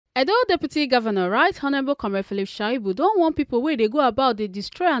Edo Deputy Governor, Right Honorable Comrade Philip Shaibu, don't want people where they go about they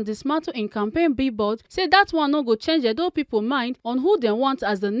destroy and dismantle in campaign billboards, say that one no go change Edo people mind on who they want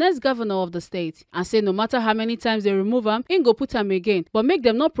as the next governor of the state. And say no matter how many times they remove them, in go put them again, but make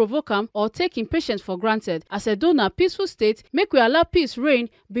them not provoke them or take impatience for granted. As Edo na peaceful state, make we allow peace reign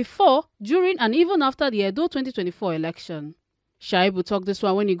before, during and even after the Edo 2024 election. Shaibu talked this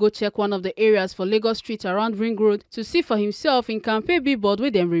one when he go check one of the areas for Lagos Street around Ring Road to see for himself in campaign billboard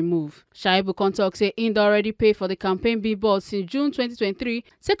wey dem remove. Shaibu con talk say im don already pay for the campaign billboard since June 2023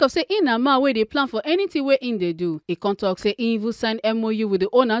 sake of say im na man wey dey plan for anything wey im dey do. He con talk say im even sign MOU with the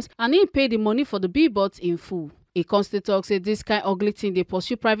owners and im pay the money for the billboards in full. He constantly talks say this kind ugly thing dey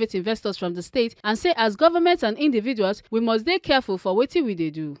pursue private investors from the state and say as governments and individuals we must dey careful for wetin we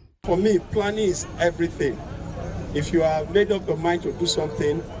dey do. For me, planning is everything. If you have made up your mind to do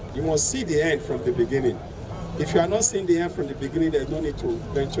something, you must see the end from the beginning. If you are not seeing the end from the beginning, there's no need to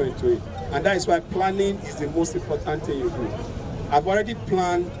venture into it. And that is why planning is the most important thing you do. I've already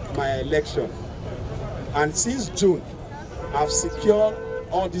planned my election. And since June, I've secured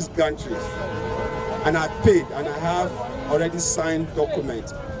all these gantries. And I've paid, and I have already signed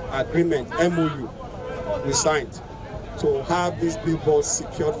document, agreement, MOU, we signed to have these billboards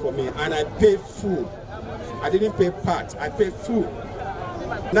secured for me. And I pay full. I didn't pay part, I paid full.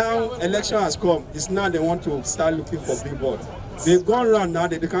 Now election has come, it's now they want to start looking for billboards. They've gone around now,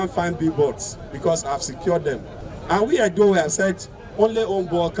 they can't find billboards because I've secured them. And we at Edo have said, only own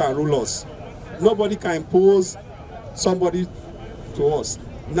board can rule us. Nobody can impose somebody to us.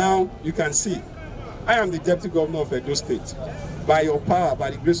 Now you can see, I am the Deputy Governor of Edo State. By your power, by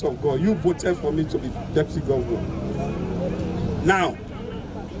the grace of God, you voted for me to be Deputy Governor. Now,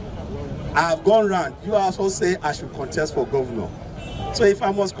 I have gone round. You also say I should contest for governor. So if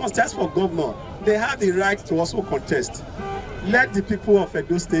I must contest for governor, they have the right to also contest. Let the people of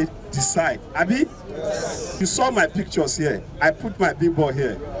Edo State decide. Abi? Yes. You saw my pictures here. I put my billboard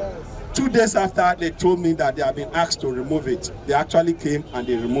here. 2 days after, they told me that they have been asked to remove it. They actually came and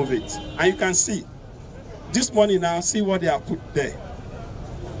they removed it. And you can see. This morning now, see what they have put there.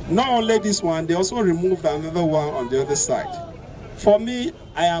 Not only this one, they also removed another one on the other side. For me,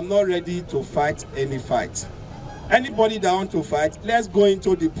 I am not ready to fight any fight. Anybody that wants to fight, let's go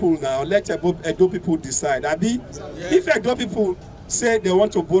into the pool now. Let Edo people decide. Abi, if Edo people say they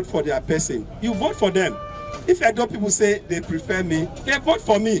want to vote for their person, you vote for them. If Edo people say they prefer me, they vote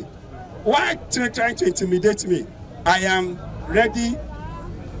for me. Why trying to intimidate me? I am ready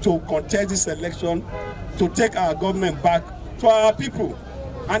to contest this election, to take our government back to our people.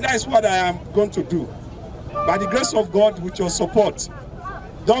 And that is what I am going to do. By the grace of God, with your support,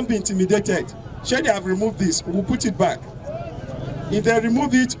 don't be intimidated. Should they have removed this, we'll put it back. If they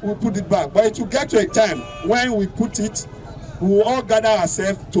remove it, we'll put it back. But it will get to a time when we put it, we will all gather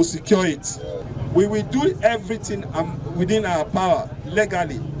ourselves to secure it. We will do everything within our power,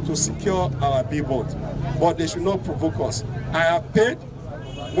 legally, to secure our billboard. But they should not provoke us. I have paid.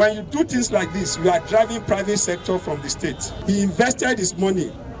 When you do things like this, you are driving private sector from the state. He invested his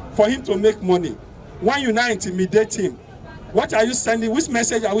money for him to make money. When you now intimidate him, what are you sending? Which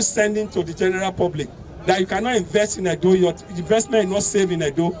message are we sending to the general public? That you cannot invest in Edo, your investment is not safe in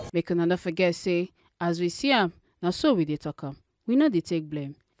Edo. Make another forget, say, as we see him, now so we dey talk him. We know they take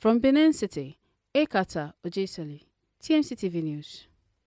blame. From Benin City, Ekata Ojesele, TMC TV News.